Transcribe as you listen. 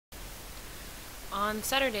On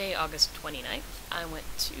Saturday, August 29th, I went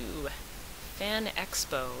to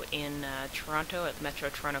FanExpo in Toronto at the Metro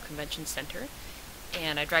Toronto Convention Centre,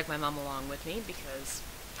 and I dragged my mom along with me because,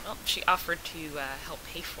 well, she offered to help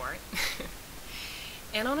pay for it.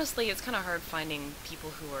 And honestly, it's kind of hard finding people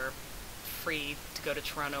who are free to go to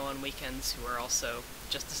Toronto on weekends who are also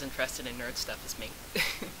just as interested in nerd stuff as me.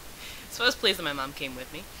 So I was pleased that my mom came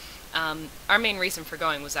with me. Our main reason for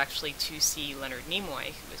going was actually to see Leonard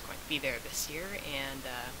Nimoy, who was going to be there this year, and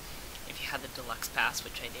if you had the deluxe pass,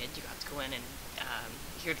 which I did, you got to go in and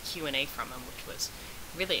hear the Q&A from him, which was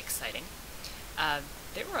really exciting.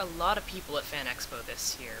 There were a lot of people at FanExpo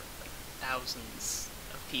this year, like thousands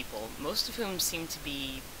of people, most of whom seemed to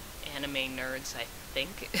be anime nerds, I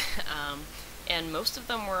think, and most of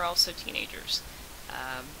them were also teenagers.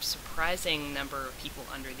 Surprising number of people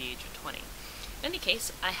under the age of 20. In any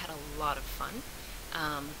case, I had a lot of fun.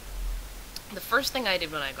 The first thing I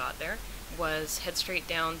did when I got there was head straight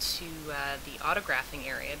down to the autographing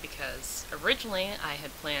area, because originally I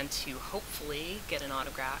had planned to hopefully get an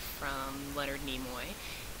autograph from Leonard Nimoy,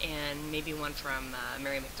 and maybe one from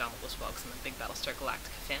Mary McDonald as well, because I'm a big Battlestar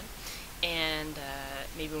Galactica fan, and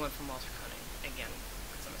maybe one from Walter Koenig, again,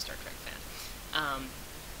 because I'm a Star Trek fan.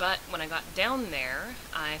 But when I got down there,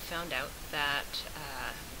 I found out that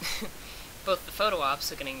both the photo ops,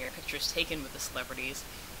 so getting your pictures taken with the celebrities,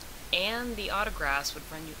 and the autographs would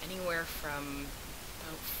run you anywhere from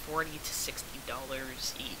about $40 to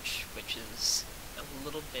 $60 each, which is a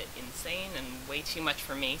little bit insane and way too much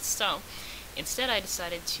for me. So instead I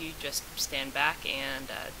decided to just stand back and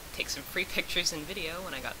take some free pictures and video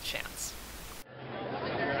when I got the chance.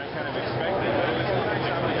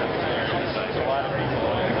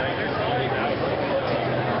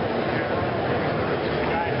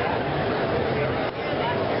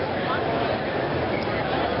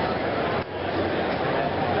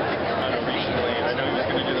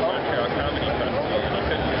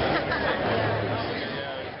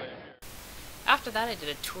 After that, I did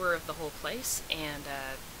a tour of the whole place, and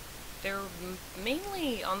they're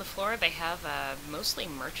mainly on the floor. They have mostly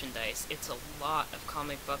merchandise. It's a lot of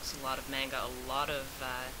comic books, a lot of manga, a lot of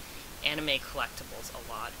anime collectibles,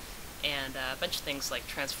 a lot, and a bunch of things like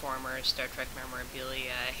Transformers, Star Trek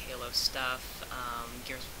memorabilia, Halo stuff,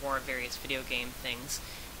 Gears of War, various video game things.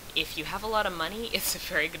 If you have a lot of money, it's a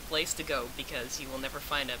very good place to go, because you will never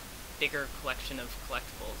find a bigger collection of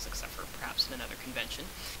collectibles, except for perhaps in another convention.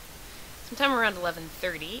 Sometime around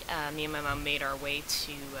 11:30, me and my mom made our way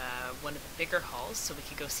to one of the bigger halls so we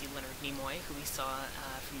could go see Leonard Nimoy, who we saw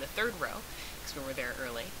from the third row, because we were there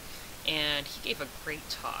early. And he gave a great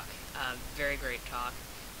talk, very great talk,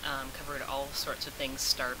 covered all sorts of things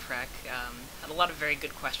Star Trek, had a lot of very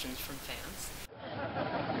good questions from fans.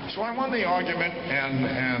 So I won the argument,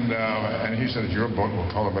 and he said, "It's your book, we'll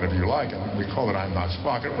call it whatever you like," and we called it I'm Not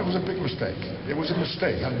Spock. It was a big mistake. It was a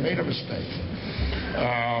mistake. I made a mistake.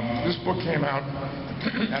 This book came out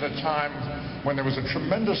at a time when there was a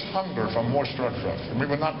tremendous hunger for more Star Trek, and we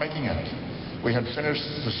were not making any. We had finished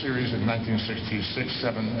the series in 1966,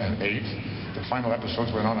 7, and 8. The final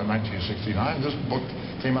episodes went on in 1969. This book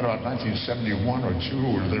came out about 1971 or 2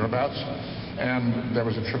 or thereabouts. And there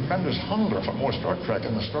was a tremendous hunger for more Star Trek,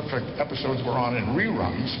 and the Star Trek episodes were on in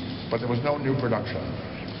reruns, but there was no new production.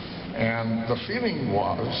 And the feeling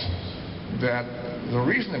was that the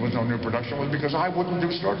reason there was no new production was because I wouldn't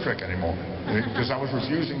do Star Trek anymore, because I was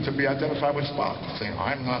refusing to be identified with Spock, saying,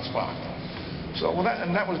 I'm not Spock. So,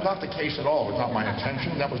 that was not the case at all. It was not my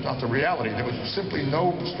intention. That was not the reality. There was simply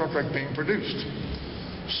no Star Trek being produced.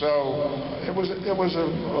 So it was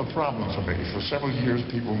a problem for me. For several years,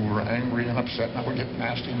 people were angry and upset, and I would get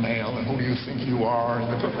nasty mail, and who do you think you are? And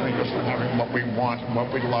they're preventing us from having what we want, and what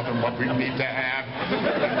we love, and what we need to have.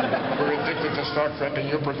 And we're addicted to Star Trek, and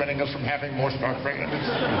you're preventing us from having more Star Trek. And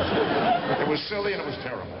it was silly, and it was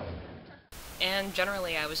terrible. And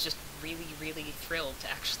generally, I was just really, really thrilled to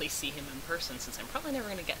actually see him in person, since I'm probably never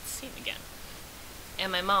going to get to see him again. And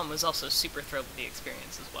my mom was also super thrilled with the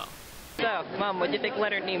experience as well. So, Mom, what do you think of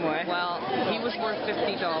Leonard Nimoy? Well, he was worth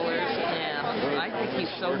 $50, and I think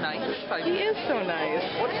he's so nice. He is so nice.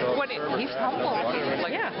 He's humble.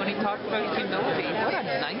 Like, yeah. When he talked about humility, what a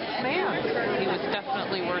nice man. He was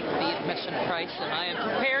definitely worth the admission price, and I am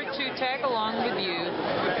prepared to tag along with you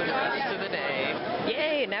for the rest of the day.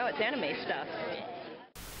 Yay, now it's anime stuff.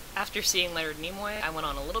 After seeing Leonard Nimoy, I went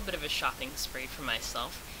on a little bit of a shopping spree for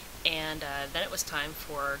myself. And then it was time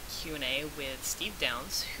for Q&A with Steve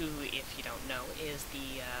Downes, who, if you don't know, is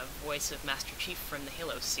the voice of Master Chief from the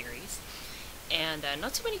Halo series. And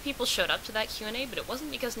not too many people showed up to that Q&A, but it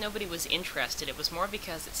wasn't because nobody was interested. It was more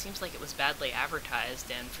because it seems like it was badly advertised,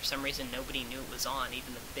 and for some reason nobody knew it was on,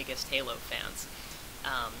 even the biggest Halo fans.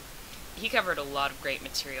 He covered a lot of great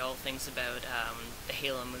material, things about the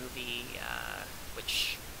Halo movie,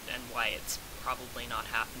 and why it's probably not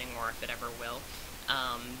happening, or if it ever will.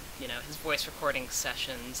 You know, his voice recording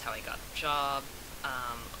sessions, how he got the job,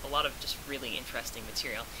 a lot of just really interesting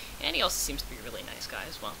material. And he also seems to be a really nice guy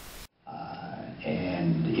as well.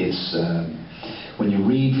 And it's, when you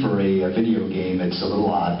read for a video game, it's a little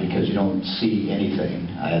odd because you don't see anything.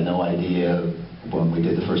 I had no idea when we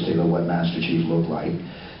did the first Halo what Master Chief looked like.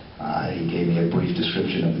 He gave me a brief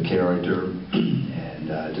description of the character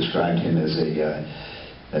and described him as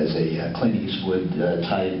a Clint Eastwood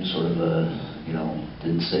type, sort of a, you know,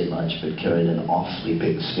 didn't say much, but carried an awfully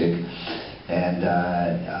big stick. And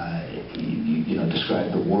you know,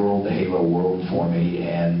 described the world, the Halo world for me,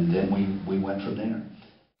 and then we went from there.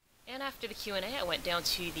 And after the Q&A, I went down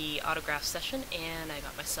to the autograph session, and I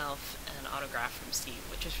got myself an autograph from Steve,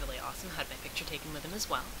 which was really awesome. Had my picture taken with him as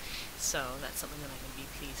well, so that's something that I'm going to be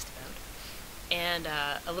pleased about. And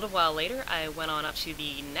a little while later, I went on up to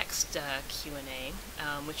the next Q&A,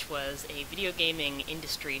 which was a video gaming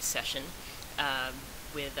industry session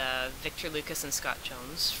with Victor Lucas and Scott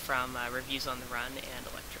Jones from Reviews on the Run and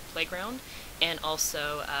Electric Playground, and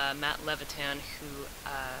also Matt Levitan, who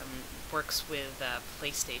works with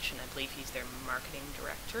PlayStation. I believe he's their marketing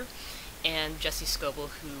director, and Jesse Scoble,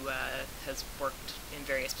 who has worked in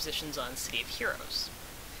various positions on City of Heroes.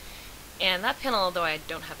 And that panel, although I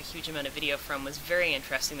don't have a huge amount of video from, was very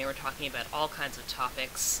interesting. They were talking about all kinds of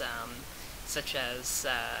topics, such as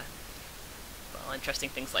well, interesting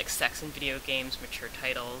things like sex in video games, mature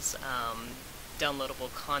titles,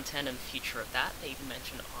 downloadable content and the future of that. They even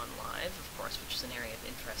mentioned OnLive, of course, which is an area of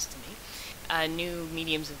interest to me. New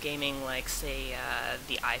mediums of gaming like, say,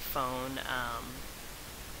 the iPhone,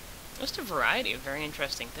 just a variety of very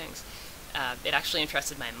interesting things. It actually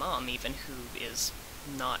interested my mom, even, who is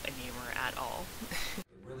not a gamer at all. It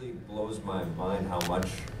really blows my mind how much,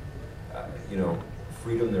 you know,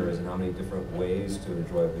 freedom there is and how many different ways to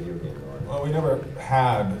enjoy a video game. Well, we never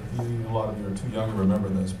had, a lot of you are too young to remember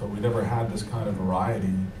this, but we never had this kind of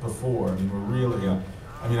variety before. I mean, we're really,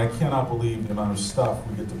 I mean, I cannot believe the amount of stuff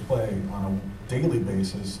we get to play on a daily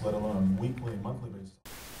basis, let alone weekly and monthly basis.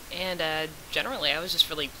 And generally, I was just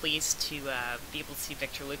really pleased to be able to see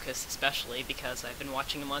Victor Lucas, especially because I've been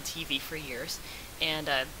watching him on TV for years, and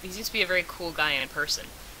he seems to be a very cool guy in person.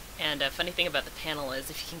 And a funny thing about the panel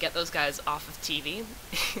is, if you can get those guys off of TV,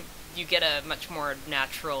 you get a much more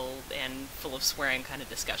natural and full of swearing kind of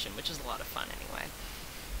discussion, which is a lot of fun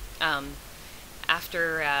anyway.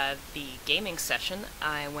 After the gaming session,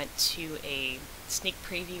 I went to a sneak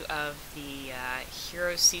preview of the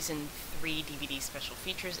Heroes Season 3 DVD special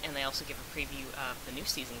features, and they also give a preview of the new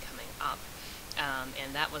season coming up.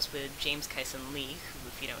 And that was with James Kyson Lee, who,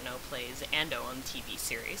 if you don't know, plays Ando on the TV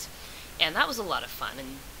series. And that was a lot of fun,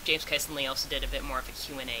 and James Kyson Lee also did a bit more of a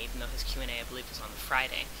Q&A, even though his Q&A, I believe, was on the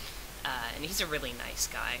Friday. And he's a really nice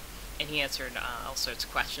guy, and he answered all sorts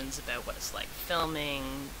of questions about what it's like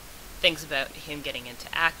filming, things about him getting into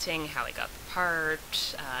acting, how he got the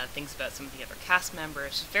part, things about some of the other cast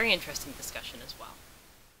members. Very interesting discussion as well.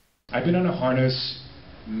 I've been on a harness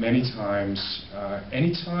many times.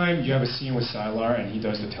 Anytime you have a scene with Sylar and he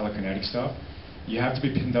does the telekinetic stuff, you have to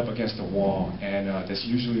be pinned up against the wall, and that's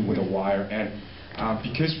usually with a wire. And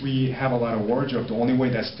because we have a lot of wardrobe, the only way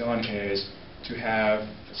that's done is to have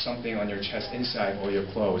something on your chest inside all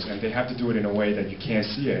your clothes, and they have to do it in a way that you can't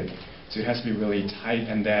see it. So it has to be really tight,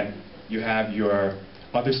 and then you have your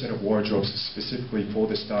other set of wardrobes specifically for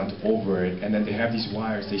the stunt over it, and then they have these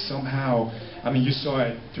wires. They somehow, I mean, you saw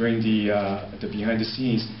it during the behind the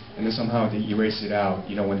scenes, and then somehow they erase it out,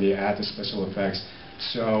 you know, when they add the special effects.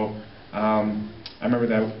 So I remember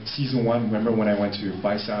that season 1, remember when I went to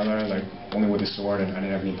fight Sylar, like only with a sword and I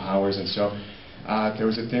didn't have any powers, and so there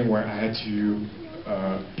was a thing where I had to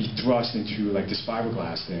be thrust into like this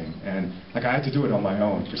fiberglass thing, and like I had to do it on my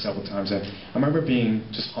own for several times, and I remember being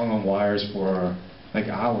just hung on wires for like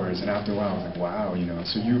hours, and after a while I was like, wow, you know,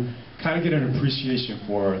 so you kind of get an appreciation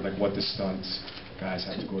for like what the stunts guys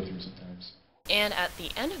have to go through sometimes. And at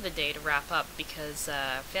the end of the day, to wrap up, because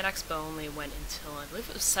FanExpo only went until, I believe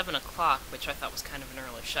it was 7 o'clock, which I thought was kind of an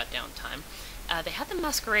early shutdown time, they had the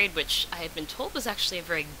masquerade, which I had been told was actually a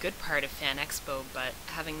very good part of FanExpo, but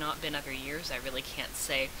having not been other years, I really can't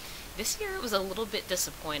say. This year it was a little bit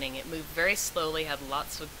disappointing. It moved very slowly, had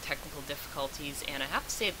lots of technical difficulties, and I have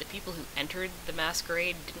to say that the people who entered the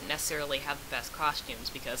masquerade didn't necessarily have the best costumes,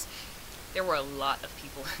 because there were a lot of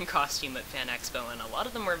people in costume at FanExpo, and a lot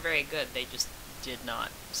of them were very good. They just did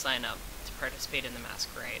not sign up to participate in the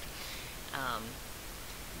masquerade.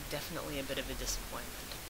 Definitely a bit of a disappointment.